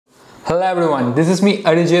Hello everyone, this is me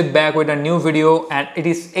Arijit back with a new video, and it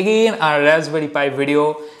is again a Raspberry Pi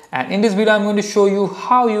video. And in this video I'm going to show you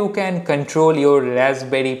how you can control your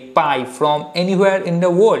Raspberry Pi from anywhere in the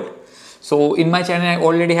world. So in my channel I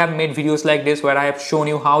already have made videos like this where I have shown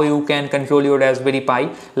you how you can control your Raspberry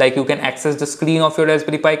Pi. Like you can access the screen of your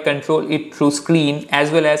Raspberry Pi, control it through screen,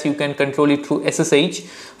 as well as you can control it through SSH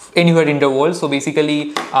anywhere in the world. So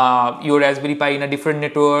basically your Raspberry Pi in a different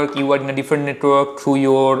network, you are in a different network through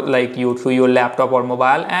your through your laptop or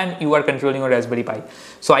mobile, and you are controlling your Raspberry Pi.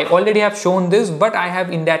 So I already have shown this, but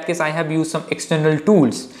in that case I have used some external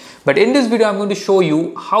tools. But in this video I'm going to show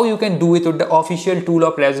you how you can do it with the official tool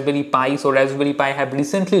of Raspberry Pi. So Raspberry Pi have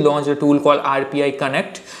recently launched a tool called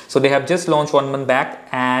RPI-Connect. So they have just launched 1 month back,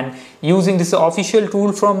 and using this official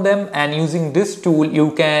tool from them and using this tool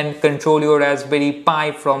you can control your Raspberry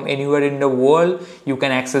Pi from anywhere in the world. You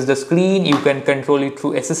can access the screen, you can control it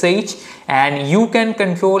through SSH, and you can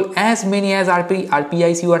control as many as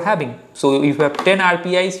RPIs you are having. So if you have 10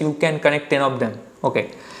 RPIs, you can connect 10 of them.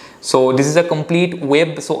 Okay. So this is a complete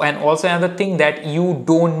web. So, and also another thing, that you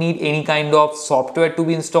don't need any kind of software to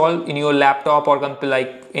be installed in your laptop or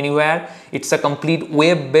like anywhere. It's a complete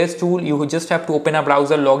web based tool. You just have to open a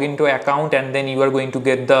browser, log into an account, and then you are going to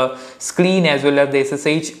get the screen as well as the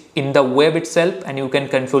SSH in the web itself, and you can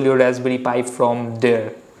control your Raspberry Pi from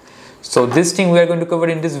there. So this thing we are going to cover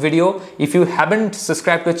in this video. If you haven't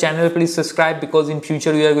subscribed to the channel, please subscribe, because in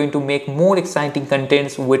future we are going to make more exciting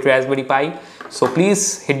contents with Raspberry Pi. So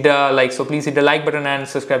please hit the like button and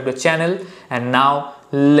subscribe to the channel. And now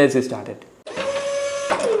let's get started.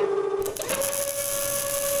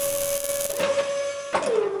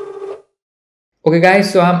 Okay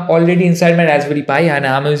guys, so I'm already inside my Raspberry Pi and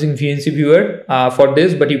I'm using VNC viewer for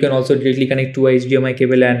this, but you can also directly connect to a HDMI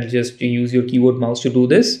cable and just use your keyboard mouse to do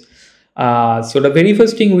this. So the very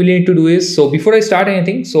first thing we need to do is, so before I start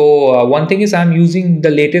anything, so one thing is I'm using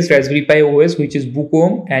the latest Raspberry Pi OS, which is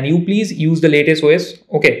Bookworm, and you please use the latest OS.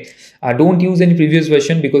 Okay, don't use any previous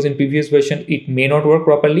version, because in previous version it may not work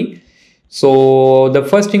properly. So the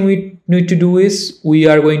first thing we need to do is we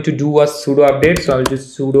are going to do a sudo update. So I'll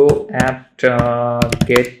just sudo apt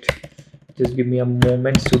get, just give me a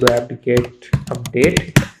moment, sudo apt get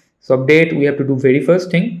update. So update, we have to do very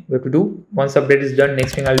first thing we have to do. Once update is done,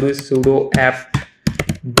 next thing I'll do is sudo apt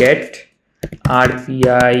get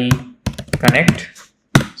RPI connect.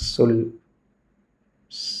 So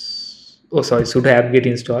sudo apt get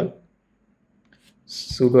install,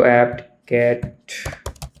 sudo apt get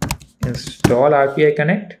install RPI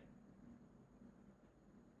connect,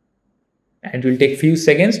 and it will take few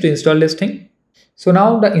seconds to install this thing. So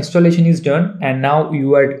now the installation is done, and now we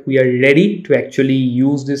are ready to actually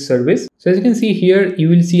use this service. So as you can see here, you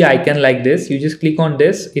will see icon like this. You just click on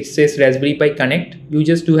this, it says Raspberry Pi Connect. You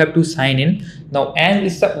just have to sign in now, and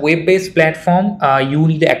it's a web-based platform. You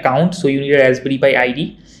need an account, so you need a Raspberry Pi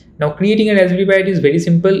ID. Now creating a Raspberry Pi ID is very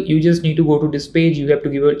simple. You just need to go to this page. You have to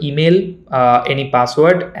give your email, any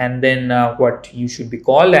password, and then what you should be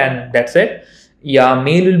called, and that's it. Yeah,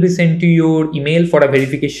 mail will be sent to your email for a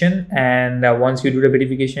verification, and once you do the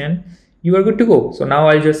verification, you are good to go. So now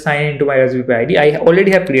I'll just sign into my Raspberry Pi ID. I already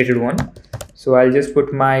have created one, so I'll just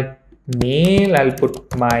put my mail, I'll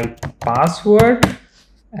put my password,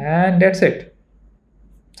 and that's it.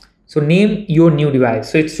 So name your new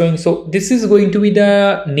device. So it's showing, so this is going to be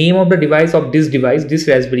the name of the device of this device, this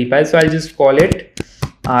Raspberry Pi. So I'll just call it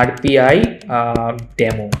RPI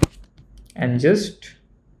demo, and just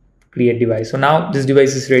create device. So now this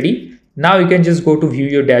device is ready. Now you can just go to view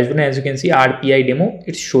your dashboard, and as you can see RPI demo,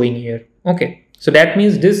 it's showing here. Okay, so that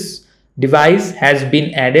means this device has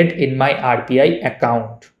been added in my RPI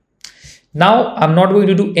account. Now I'm not going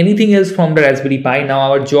to do anything else from the Raspberry Pi. Now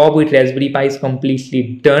our job with Raspberry Pi is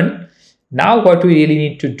completely done. Now what we really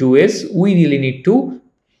need to do is we really need to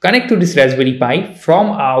connect to this Raspberry Pi from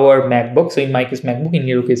our MacBook. So in my case MacBook, in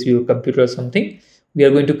your case your computer or something. We are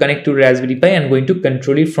going to connect to Raspberry Pi and going to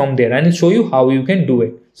control it from there, and I'll show you how you can do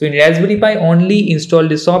it. So in Raspberry Pi, only install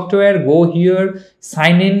the software, go here,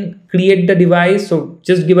 sign in, create the device. So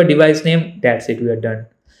just give a device name, that's it, we are done.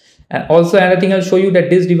 And also another thing I'll show you, that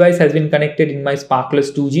this device has been connected in my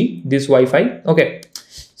Sparkless 2G, this Wi-Fi. Okay,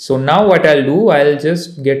 so now what I'll do, I'll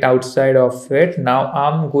just get outside of it. Now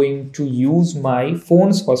I'm going to use my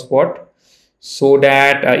phone's hotspot, so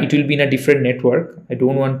that it will be in a different network. I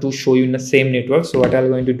don't want to show you in the same network. So what I'm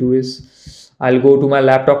going to do is I'll go to my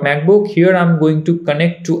laptop MacBook. Here I'm going to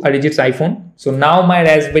connect to Arijit's iPhone. So now my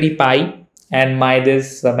Raspberry Pi and my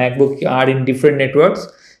MacBook are in different networks.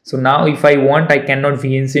 So now if I want, I cannot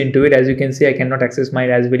VNC into it. As you can see, I cannot access my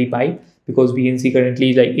Raspberry Pi because VNC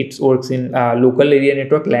currently it works in local area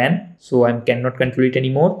network LAN. So I cannot control it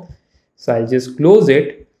anymore. So I'll just close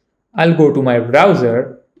it. I'll go to my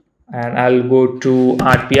browser and I'll go to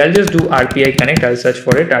RPI. I'll just do RPI-Connect. I'll search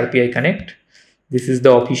for it, RPI-Connect. This is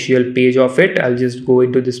the official page of it. I'll just go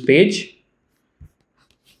into this page.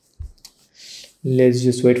 Let's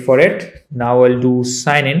just wait for it. Now I'll do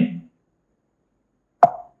sign in.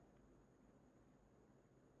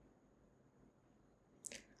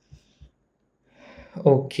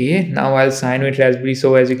 Okay, now I'll sign with Raspberry.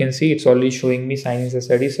 So as you can see, it's already showing me sign in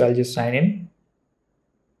study. So I'll just sign in.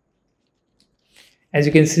 As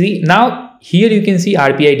you can see, now here you can see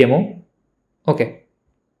RPI demo. Okay.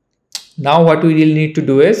 Now what we really need to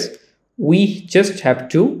do is we just have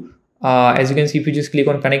to, as you can see, if you just click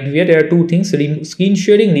on connect here, there are two things: screen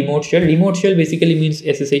sharing, remote share. Remote share basically means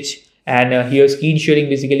SSH, and here screen sharing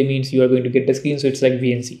basically means you are going to get the screen. So it's like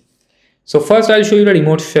VNC. So first I'll show you the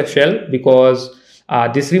remote shell, because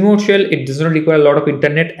this remote shell, it does not require a lot of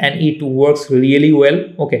internet and it works really well.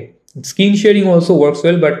 Okay, screen sharing also works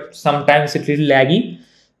well, but sometimes it's a little laggy.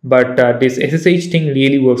 But this SSH thing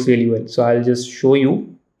really works really well. So I'll just show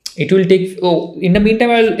you. It will take, in the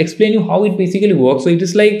meantime, I'll explain you how it basically works. So it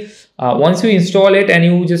is like once you install it and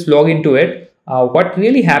you just log into it, what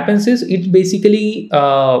really happens is it's basically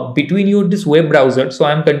between your this web browser. So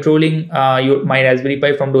I'm controlling my Raspberry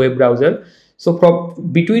Pi from the web browser. So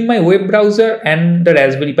between my web browser and the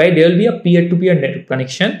Raspberry Pi, there will be a peer-to-peer network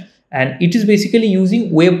connection, and it is basically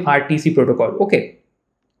using WebRTC protocol. Okay.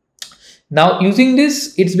 Now using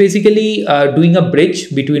this, it's basically doing a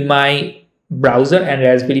bridge between my browser and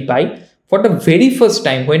Raspberry Pi. For the very first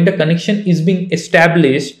time, when the connection is being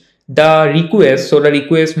established, the request, so the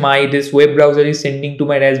request this web browser is sending to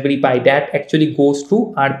my Raspberry Pi, that actually goes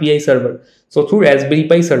through RPI server. So through Raspberry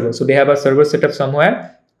Pi server. So they have a server set up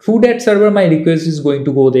somewhere. Through that server, my request is going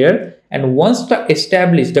to go there. And once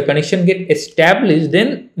the connection get established,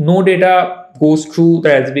 then no data goes through the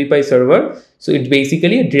Raspberry Pi server. So it's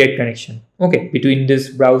basically a direct connection, okay, between this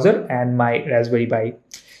browser and my Raspberry Pi.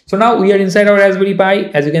 So now we are inside our Raspberry Pi.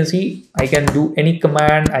 As you can see, I can do any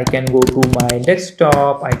command. I can go to my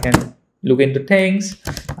desktop. I can look into things.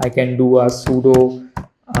 I can do a sudo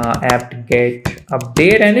apt-get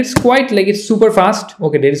update, and it's quite like it's super fast.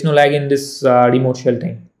 Okay, there is no lag in this remote shell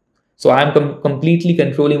thing. So I'm completely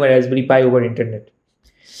controlling my Raspberry Pi over internet.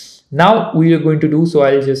 Now we are going to do, so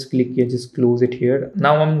I'll just click here, just close it here.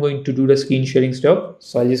 Now I'm going to do the screen sharing stuff.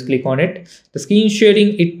 So I'll just click on it. The screen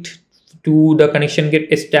sharing, to the connection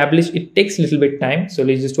get established, it takes a little bit time. So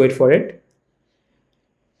let's just wait for it.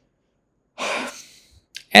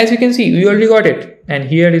 As you can see, we already got it. And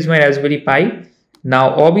here is my Raspberry Pi.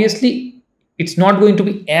 Now, obviously, it's not going to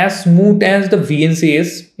be as smooth as the VNC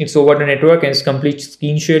is. It's over the network and it's complete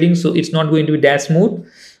screen sharing. So it's not going to be that smooth.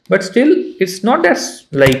 But still, it's not as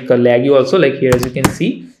like laggy also. Like here, as you can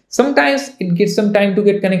see, sometimes it gets some time to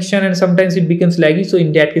get connection and sometimes it becomes laggy. So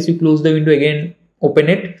in that case, you close the window again, open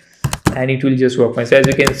it, and it will just work fine. So as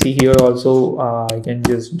you can see here also, I can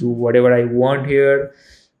just do whatever I want here.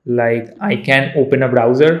 Like I can open a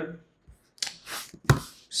browser.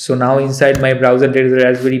 So now inside my browser, there is a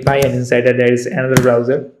Raspberry Pi, and inside that there is another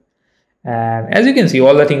browser. And as you can see,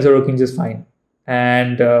 all the things are working just fine.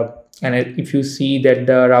 And if you see that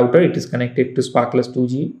the router, it is connected to Sparkless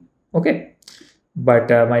 2G. Okay. But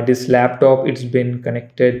this laptop, it's been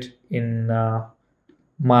connected in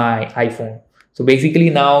my iPhone. So basically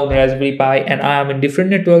now the Raspberry Pi and I am in different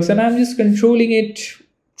networks, and I'm just controlling it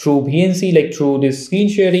through VNC, like through this screen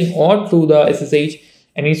sharing or through the SSH,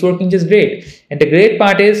 and it's working just great. And the great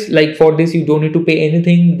part is, like, for this you don't need to pay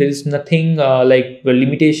anything. There is nothing like a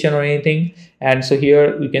limitation or anything. And so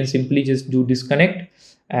here you can simply just do disconnect,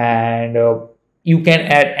 and you can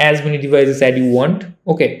add as many devices as you want.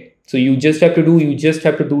 Okay, so you just have to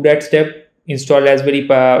do that step: install Raspberry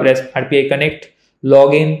Pi, RPI-Connect,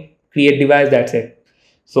 log in, create device. That's it.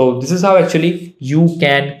 So this is how actually you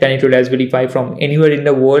can connect your Raspberry Pi from anywhere in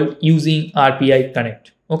the world using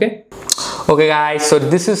RPI-Connect. Okay guys, so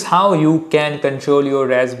this is how you can control your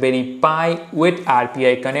Raspberry Pi with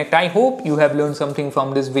RPI-Connect. I hope you have learned something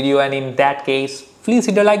from this video, and in that case, please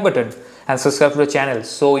hit the like button and subscribe to the channel,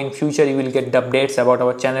 so in future you will get the updates about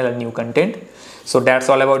our channel and new content. So that's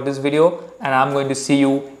all about this video, and I'm going to see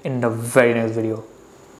you in the very next video.